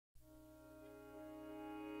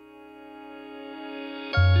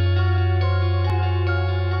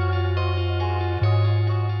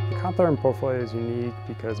Contherm portfolio is unique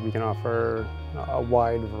because we can offer a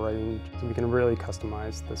wide range, so we can really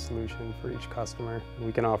customize the solution for each customer.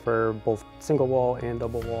 We can offer both single wall and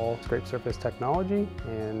double wall scrape surface technology,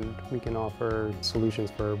 and we can offer solutions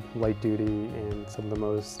for light duty and some of the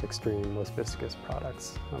most extreme, most viscous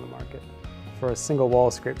products on the market. For a single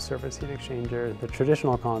wall scrape surface heat exchanger, the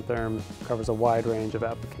traditional Contherm covers a wide range of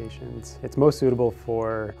applications. It's most suitable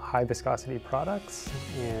for high viscosity products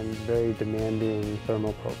and very demanding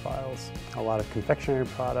thermal profiles. A lot of confectionery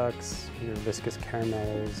products, your viscous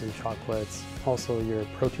caramels and chocolates, also your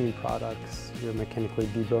protein products, your mechanically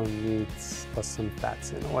deboned meats, plus some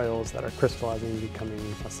fats and oils that are crystallizing and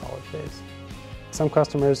becoming a solid phase. Some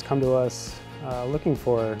customers come to us looking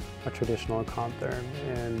for a traditional Contherm,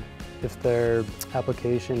 and if their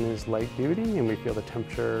application is light duty and we feel the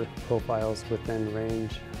temperature profiles within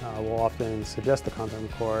range, we'll often suggest the Contherm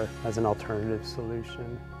core as an alternative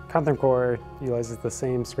solution. Contherm core utilizes the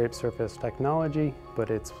same scrape surface technology, but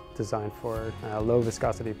it's designed for low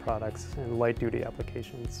viscosity products and light duty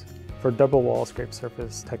applications. For double wall scrape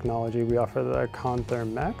surface technology, we offer the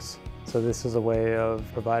Contherm Max. So this is a way of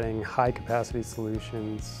providing high capacity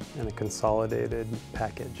solutions in a consolidated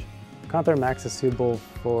package. Contherm Max is suitable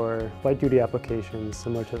for light duty applications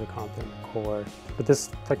similar to the Contherm core, but this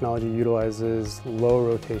technology utilizes low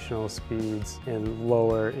rotational speeds and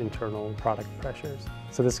lower internal product pressures.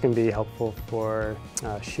 So this can be helpful for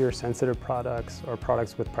shear sensitive products or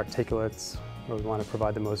products with particulates where we want to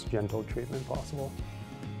provide the most gentle treatment possible.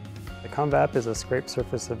 The ConVap is a scrape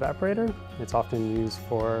surface evaporator. It's often used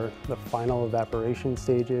for the final evaporation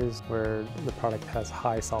stages where the product has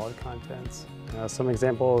high solid contents. Some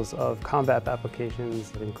examples of ConVap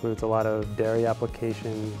applications, it includes a lot of dairy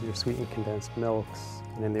applications, your sweetened condensed milks,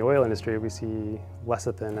 and in the oil industry we see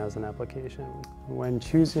lecithin as an application. When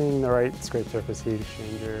choosing the right scrape surface heat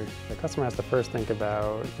exchanger, the customer has to first think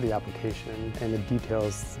about the application and the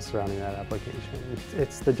details surrounding that application.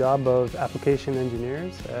 It's the job of application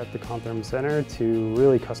engineers at the Contherm Center to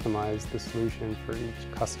really customize the solution for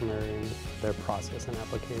each customer and their process and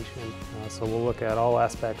application. So we'll look at all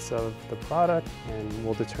aspects of the product and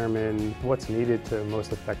we'll determine what's needed to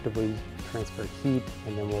most effectively transfer heat,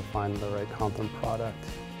 and then we'll find the right Contherm product